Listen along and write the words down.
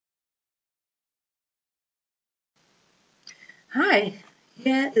Hi,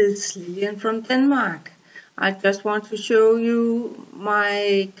 here is Lilian from Denmark. I just want to show you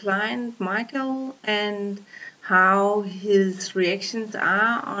my client Michael and how his reactions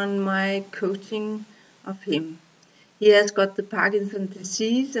are on my coaching of him. He has got the Parkinson's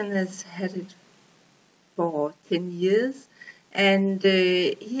disease and has had it for 10 years. And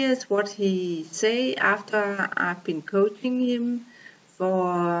here's what he say after I've been coaching him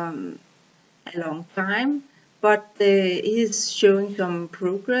for a long time, but he's showing some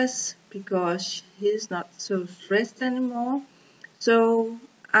progress because he's not so stressed anymore. So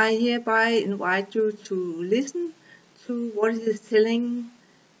I hereby invite you to listen to what he's telling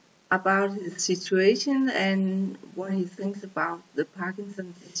about his situation and what he thinks about the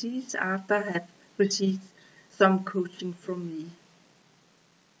Parkinson's disease after have received some coaching from me.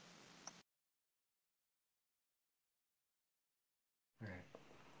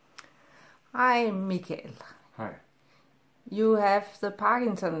 Hi, Michael. Hi. You have the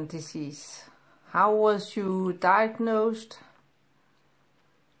Parkinson disease. How was you diagnosed?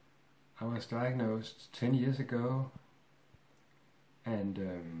 I was diagnosed 10 years ago, and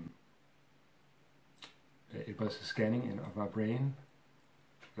it was a scanning of my brain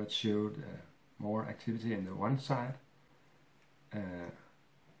that showed more activity in the one side,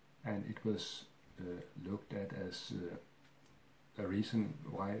 and it was looked at as a reason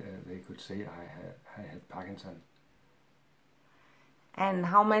why they could say I had Parkinson. And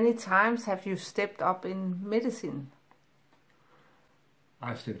how many times have you stepped up in medicine?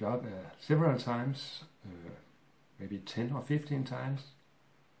 I've stepped up several times, maybe 10 or 15 times,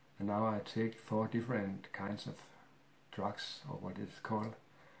 and now I take 4 different kinds of drugs, or what it's called.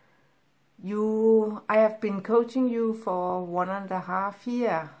 I have been coaching you for 1.5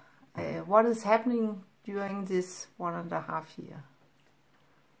 years. What is happening during this 1.5 years?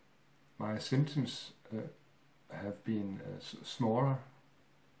 My symptoms have been smaller.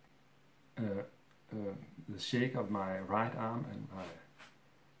 The shake of my right arm and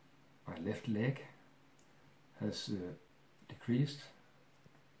my left leg has decreased,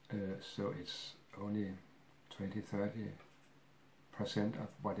 so it's only 20–30% of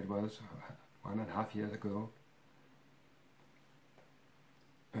what it was 1.5 years ago.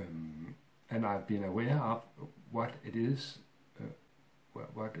 And I've been aware of what it is,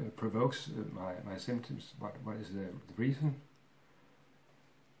 what provokes my symptoms, what is the reason,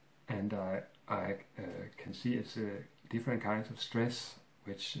 and I can see it's different kinds of stress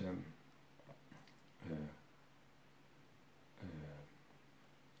which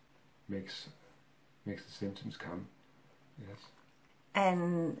makes the symptoms come. Yes.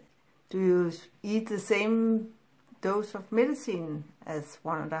 And do you eat the same dose of medicine as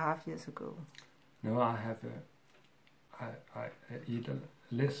 1.5 years ago? No, I have. I eat a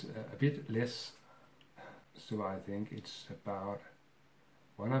bit less. So I think it's about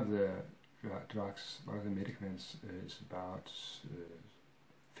one of the drugs, one of the medicaments is about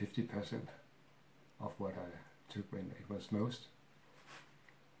 50% of what I took when it was most.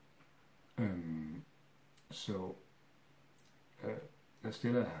 So there's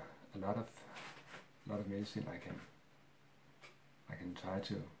still a lot of medicine I can try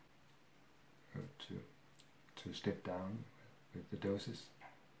to step down with the doses.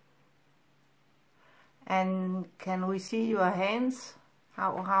 And can we see your hands?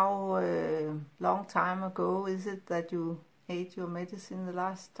 How long time ago is it that you ate your medicine the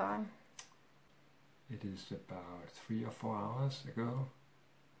last time? It is about 3 or 4 hours ago,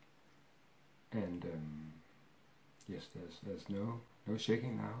 and yes, there's no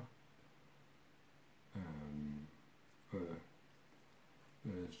shaking now.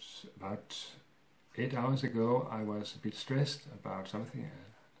 About 8 hours ago, I was a bit stressed about something.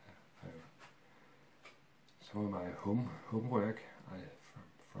 Some of my homework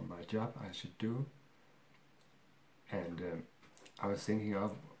from my job I should do, and I was thinking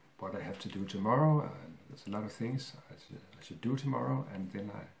of what I have to do tomorrow. There's a lot of things I should do tomorrow, and then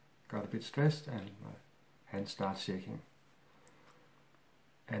I got a bit stressed and my hand started shaking.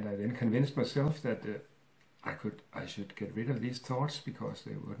 And I then convinced myself that I should get rid of these thoughts because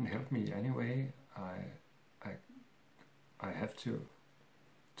they wouldn't help me anyway. I have to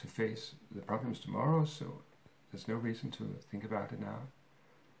face the problems tomorrow, so there's no reason to think about it now.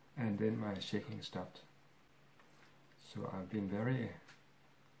 And then my shaking stopped. So I've been very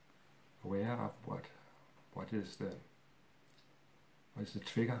aware of what is the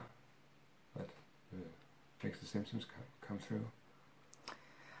trigger that makes the symptoms come through.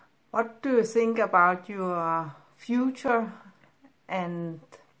 What do you think about your future and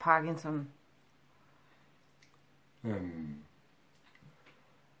Parkinson?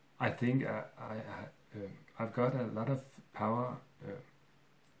 I think I've got a lot of power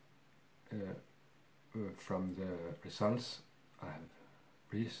from the results I've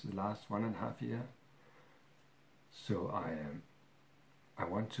reached the last 1.5 years. So I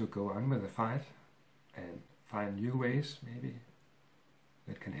want to go on with the fight and find new ways maybe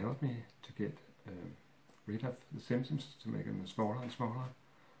that can help me to get rid of the symptoms, to make them smaller and smaller.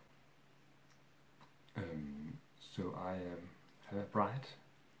 So I have a bright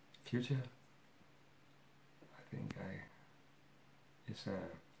future. I think it's a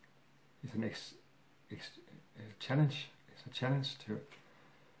challenge. It's a challenge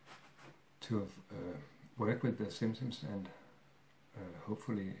to work with the symptoms and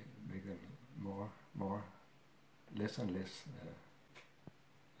hopefully make them less and less.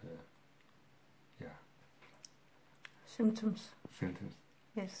 Symptoms. Symptoms.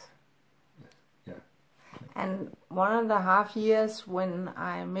 Yes. Yeah. And 1.5 years when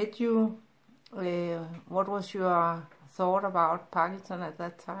I met you, what was your thought about Parkinson at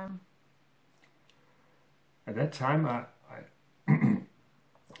that time? At that time, I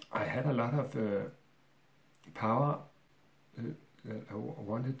had a lot of power that I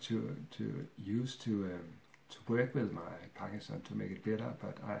wanted to use to work with my Parkinson to make it better,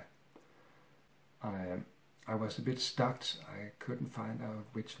 but I was a bit stuck. I couldn't find out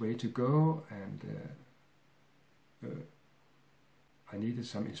which way to go, and I needed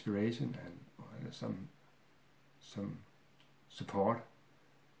some inspiration and some support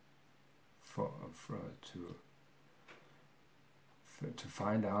to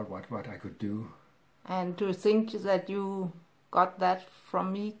find out what I could do. And do you think that you got that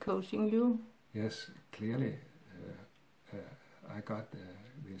from me coaching you? Yes, clearly. I got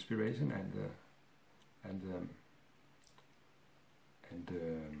the inspiration and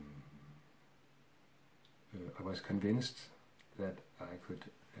I was convinced that I could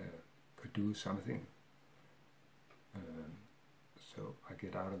do something. So I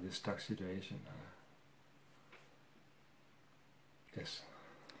get out of this stuck situation. Yes.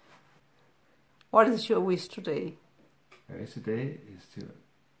 What is your wish today? My wish today is to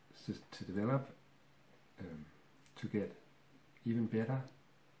develop, to get even better,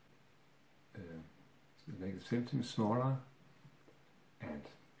 to make the symptoms smaller, and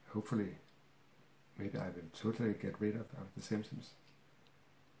hopefully maybe I will totally get rid of the symptoms.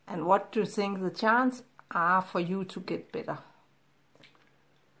 And what do you think the chances are for you to get better?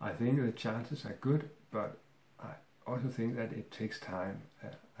 I think the chances are good, but I also think that it takes time.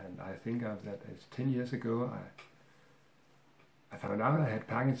 And I think that it's 10 years ago I found out I had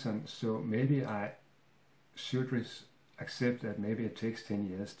Parkinson, so maybe I should accept that maybe it takes 10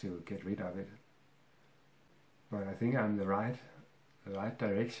 years to get rid of it. But I think I'm the right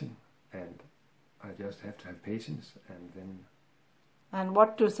direction, and I just have to have patience and then. And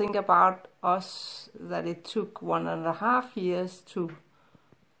what do you think about us that it took 1.5 years to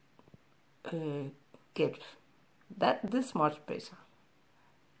get this much better?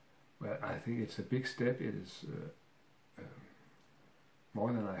 Well, I think it's a big step. It is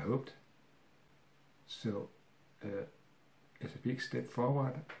more than I hoped. So it's a big step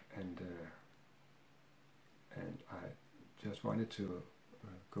forward, and I just wanted to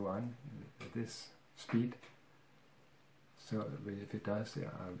go on at this speed. So if it does, yeah,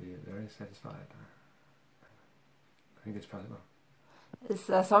 I'll be very satisfied. I think it's possible. Is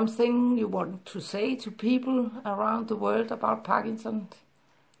there something you want to say to people around the world about Parkinson's?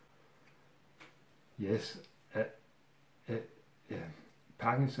 Yes.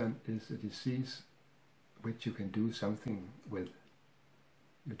 Parkinson is a disease which you can do something with.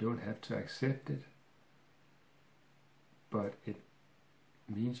 You don't have to accept it, but it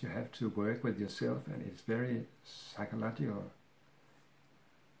means you have to work with yourself, and it's very psychological.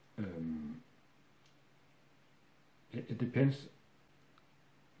 It depends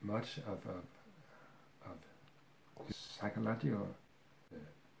much of psychological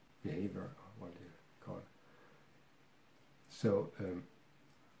behavior, or what you call it. So,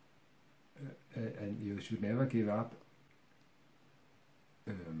 and you should never give up.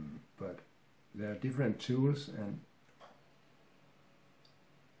 But there are different tools, and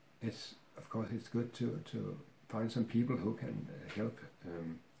it's, of course, it's good to find some people who can help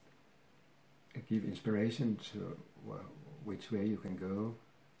give inspiration to which way you can go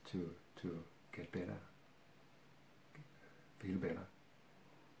to get better, feel better.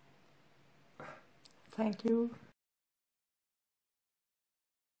 Thank you.